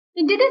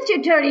In today's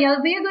tutorial,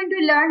 we are going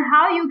to learn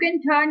how you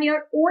can turn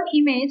your own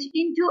image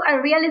into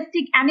a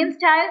realistic anime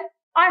style,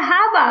 or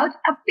how about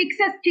a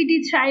Pixar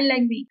 3D style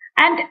like me.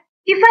 And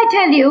if I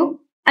tell you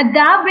a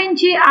Da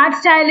Vinci art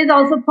style is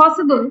also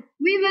possible,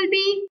 we will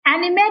be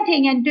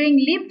animating and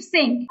doing lip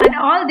sync and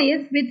all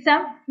this with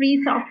some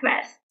free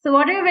softwares. So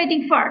what are you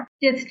waiting for?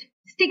 Just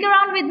stick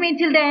around with me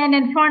till the end,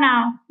 and for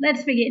now,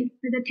 let's begin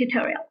with the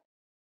tutorial.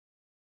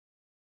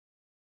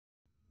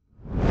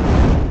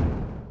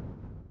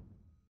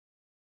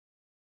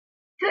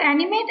 To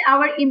animate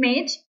our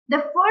image, the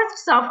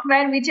first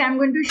software which I'm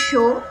going to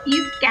show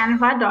is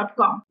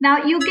Canva.com.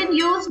 Now you can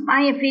use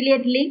my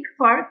affiliate link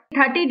for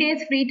 30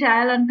 days free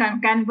trial on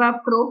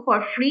Canva Pro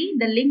for free.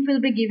 The link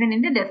will be given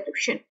in the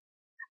description.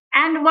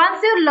 And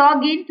once you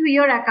log into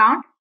your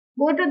account,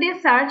 go to the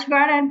search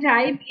bar and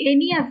type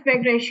any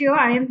aspect ratio.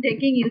 I am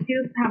taking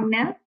YouTube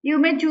thumbnail. You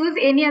may choose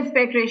any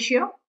aspect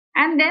ratio.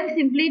 And then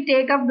simply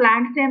take a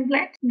blank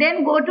template.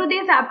 Then go to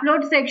this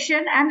upload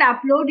section and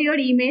upload your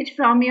image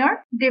from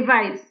your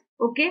device.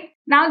 Okay.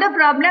 Now the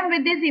problem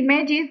with this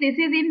image is this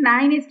is in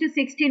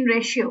 9:16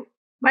 ratio.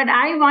 But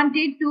I want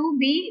it to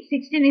be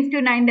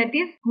 16:9, that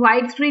is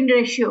widescreen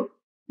ratio.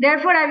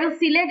 Therefore, I will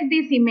select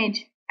this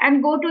image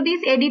and go to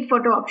this edit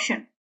photo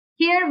option.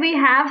 Here we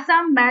have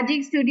some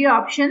Magic Studio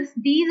options.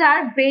 These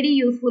are very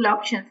useful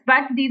options,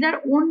 but these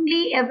are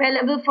only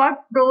available for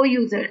pro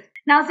users.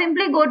 Now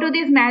simply go to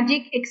this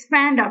Magic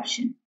Expand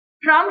option.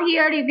 From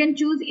here you can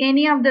choose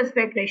any of the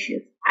aspect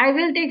ratios. I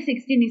will take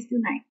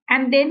 16:9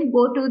 and then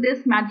go to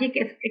this Magic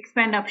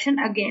Expand option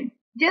again.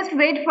 Just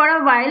wait for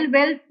a while.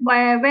 Well,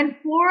 when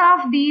 4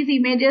 of these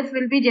images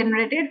will be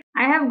generated,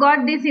 I have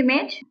got this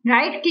image.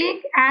 Right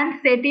click and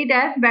set it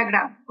as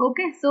background.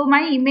 Okay, so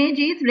my image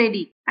is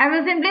ready. I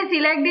will simply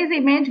select this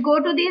image, go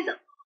to this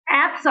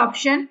apps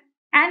option,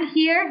 and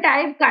here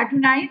type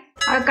Cartoonize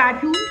or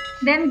cartoon,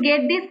 then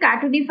get this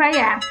Cartoonify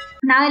app.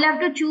 Now I'll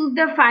have to choose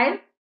the file.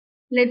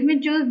 Let me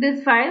choose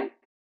this file.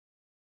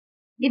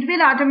 It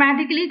will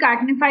automatically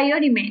cartoonify your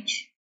image.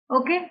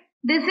 Okay,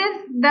 this is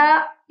the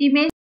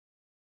image.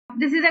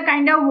 This is a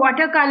kind of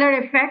watercolor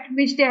effect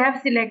which they have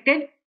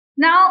selected.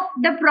 Now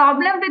the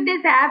problem with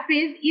this app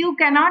is you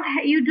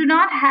do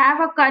not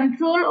have a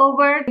control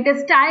over the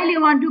style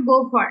you want to go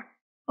for.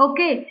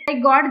 Okay, I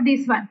got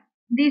this one,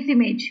 this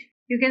image.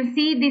 You can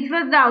see this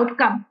was the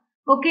outcome.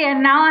 Okay,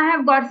 and now I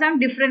have got some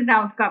different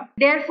outcome.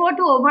 Therefore,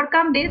 to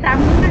overcome this, I'm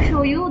going to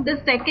show you the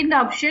second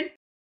option.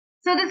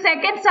 So the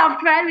second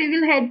software we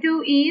will head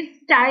to is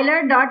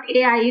TylerA.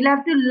 You'll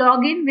have to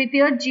log in with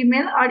your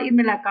Gmail or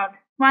email account.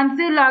 Once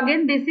you log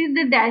in, this is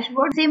the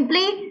dashboard.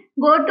 Simply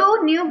go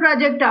to new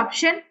project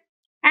option,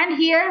 and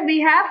here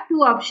we have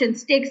two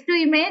options, text to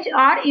image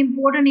or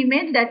import an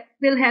image. That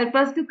will help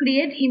us to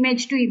create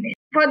image to image.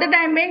 For the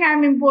time being,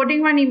 I'm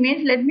importing one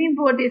image. Let me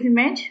import this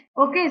image.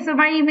 Okay, so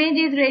my image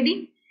is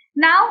ready.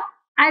 Now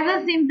I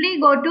will simply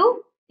go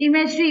to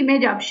image to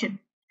image option.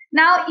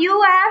 Now you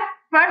have,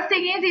 first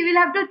thing is you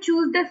will have to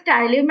choose the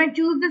style. You may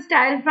choose the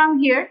style from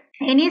here.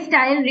 Any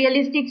style,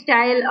 realistic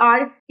style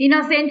or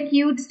innocent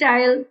cute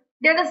style.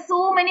 There are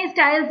so many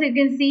styles you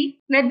can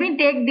see. Let me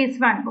take this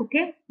one,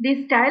 okay,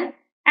 this style.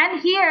 And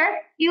here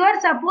you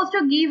are supposed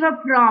to give a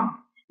prompt.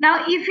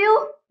 Now if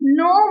you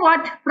know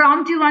what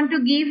prompt you want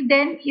to give,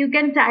 then you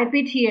can type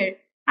it here.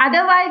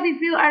 Otherwise,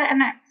 if you are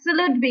an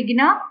absolute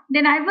beginner,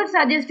 then I would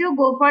suggest you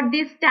go for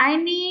this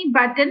tiny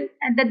button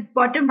at the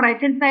bottom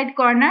right hand side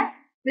corner,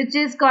 which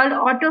is called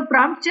auto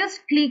prompt.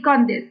 Just click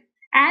on this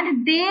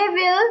and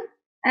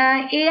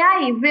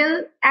AI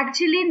will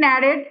actually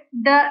narrate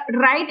the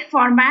right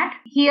format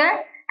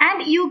here,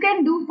 and you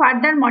can do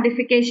further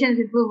modifications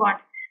if you want.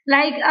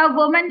 Like a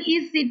woman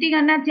is sitting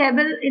on a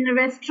table in a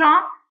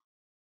restaurant,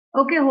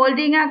 okay,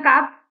 holding a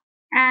cup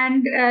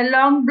and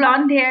long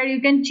blonde hair.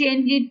 You can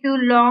change it to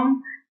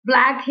long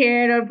black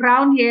hair or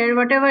brown hair,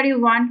 whatever you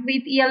want.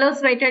 With yellow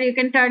sweater, you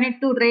can turn it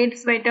to red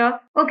sweater.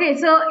 Okay,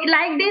 so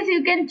like this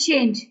you can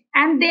change,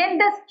 and then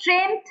the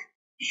strength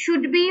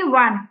should be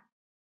 1.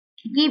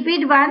 Keep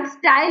it 1.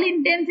 Style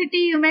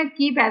intensity you may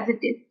keep as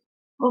it is.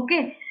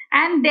 Okay,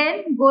 and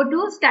then go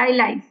to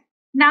stylize.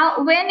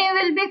 Now when you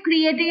will be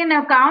creating an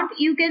account,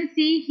 you can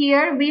see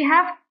here we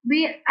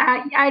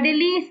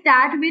ideally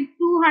start with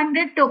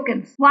 200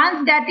 tokens.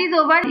 Once that is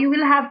over, you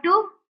will have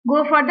to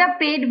go for the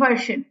paid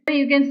version. So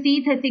you can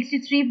see that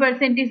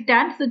 63% is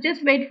done. So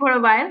just wait for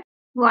a while.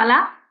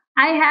 Voila.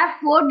 I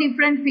have 4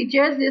 different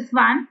features. This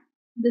one,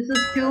 this is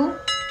 2,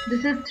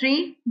 this is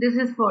 3, this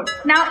is 4.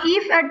 Now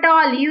if at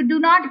all you do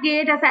not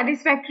get a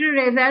satisfactory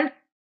result,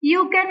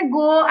 you can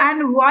go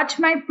and watch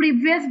my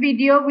previous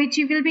video, which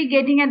you will be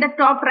getting at the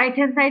top right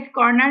hand side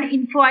corner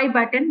info I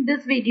button,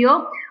 this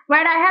video,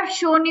 where I have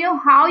shown you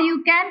how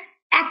you can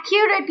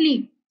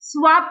accurately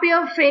swap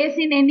your face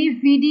in any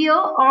video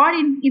or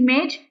in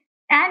image,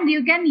 and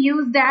you can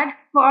use that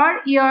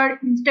for your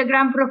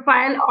Instagram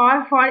profile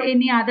or for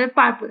any other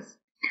purpose.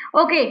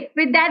 Okay,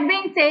 with that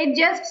being said,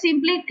 just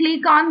simply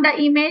click on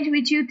the image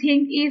which you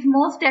think is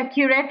most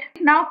accurate.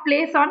 Now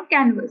place on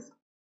canvas.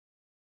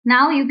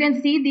 Now you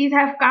can see these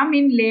have come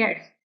in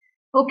layers.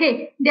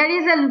 Okay, there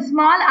is a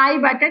small I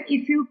button.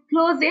 If you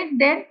close it,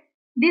 then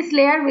this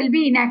layer will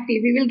be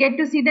inactive. You will get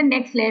to see the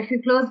next layer. If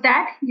you close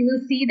that, you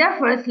will see the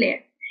first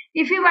layer.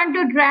 If you want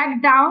to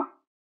drag down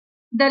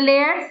the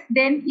layers,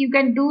 then you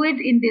can do it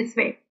in this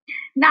way.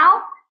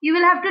 Now you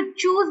will have to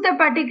choose the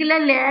particular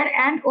layer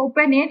and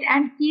open it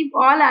and keep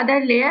all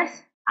other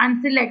layers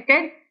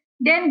unselected.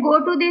 Then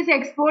go to this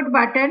export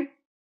button,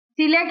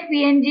 select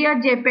PNG or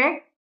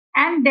JPEG,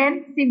 and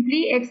then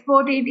simply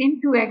export it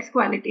in 2x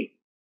quality.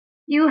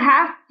 You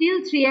have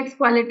till 3x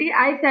quality.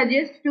 I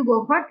suggest to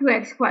go for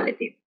 2x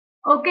quality.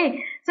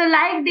 Okay, so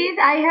like this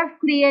I have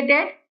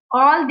created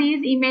all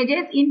these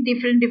images in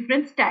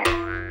different styles.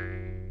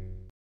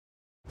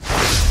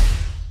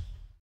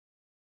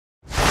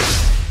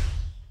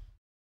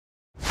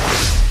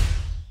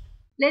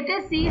 Let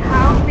us see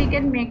how we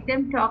can make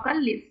them talk or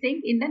lip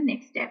sync in the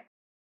next step.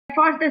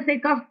 For the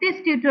sake of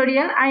this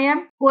tutorial, I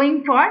am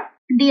going for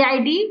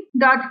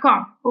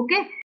idcom.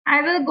 Okay,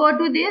 I will go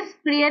to this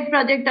create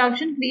project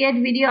option,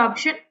 create video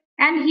option,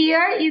 and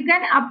here you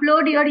can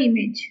upload your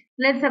image.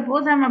 Let's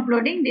suppose I'm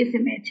uploading this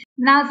image.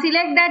 Now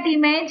select that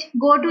image,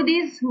 go to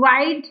this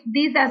wide,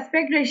 this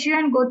aspect ratio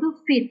and go to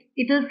fit.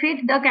 It will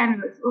fit the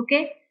canvas.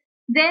 Okay,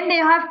 then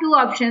you have two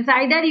options.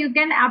 Either you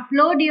can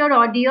upload your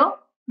audio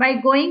by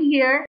going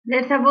here.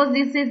 Let's suppose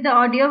this is the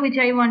audio which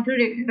I want to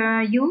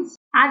use.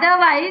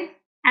 Otherwise,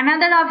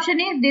 another option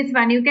is this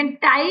one. You can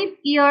type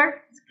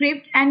your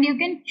script and you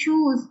can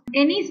choose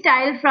any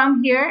style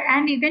from here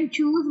and you can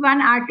choose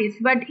one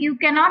artist. But you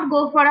cannot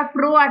go for a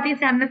pro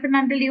artist unless and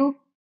until you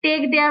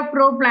take their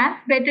pro plans.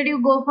 Better you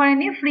go for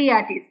any free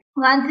artist.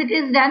 Once it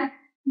is done,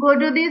 go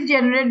to this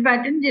generate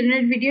button,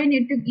 generate video. You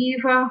need to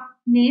give a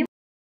name.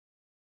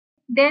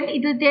 Then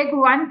it will take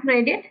one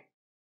credit.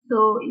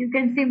 So you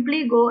can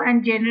simply go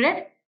and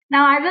generate.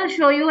 Now I will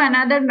show you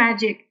another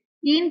magic.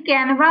 In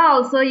Canva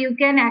also you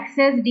can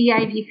access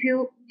DID. If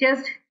you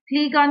just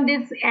click on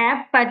this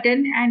app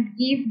button and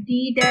give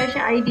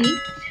D-ID,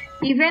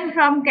 even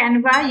from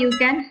Canva you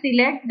can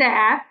select the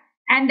app,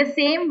 and the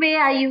same way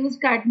I use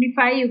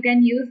Cartonify you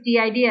can use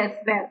DID as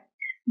well.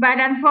 But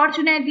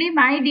unfortunately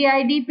my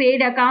DID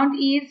paid account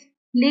is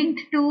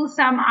linked to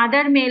some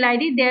other mail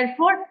ID,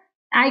 therefore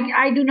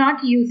I do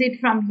not use it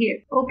from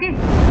here. Okay.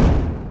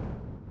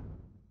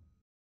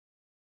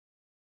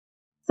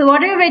 So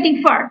what are you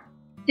waiting for?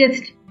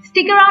 Just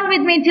stick around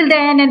with me till the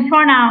end, and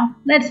for now,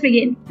 let's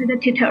begin with the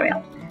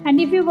tutorial. And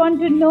if you want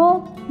to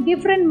know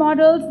different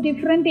models,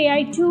 different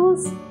AI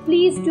tools,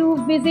 please do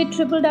visit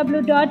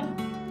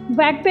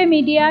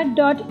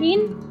www.vagpemedia.in,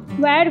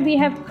 where we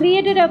have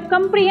created a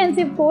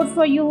comprehensive course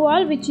for you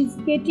all, which is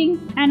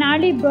getting an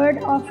early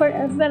bird offer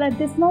as well at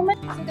this moment.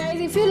 So guys,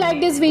 if you like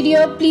this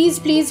video, please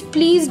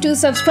do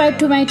subscribe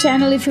to my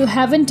channel if you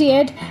haven't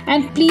yet,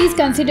 and please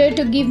consider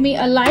to give me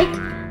a like.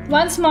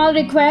 One small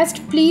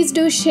request, please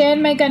do share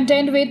my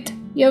content with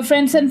your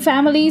friends and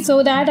family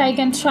so that I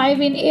can thrive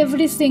in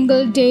every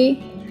single day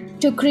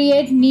to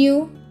create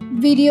new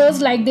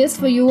videos like this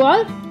for you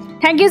all.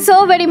 Thank you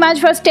so very much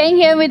for staying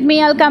here with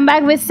me. I'll come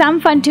back with some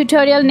fun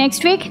tutorial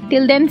next week.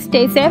 Till then,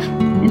 stay safe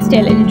and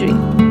stay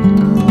legendary.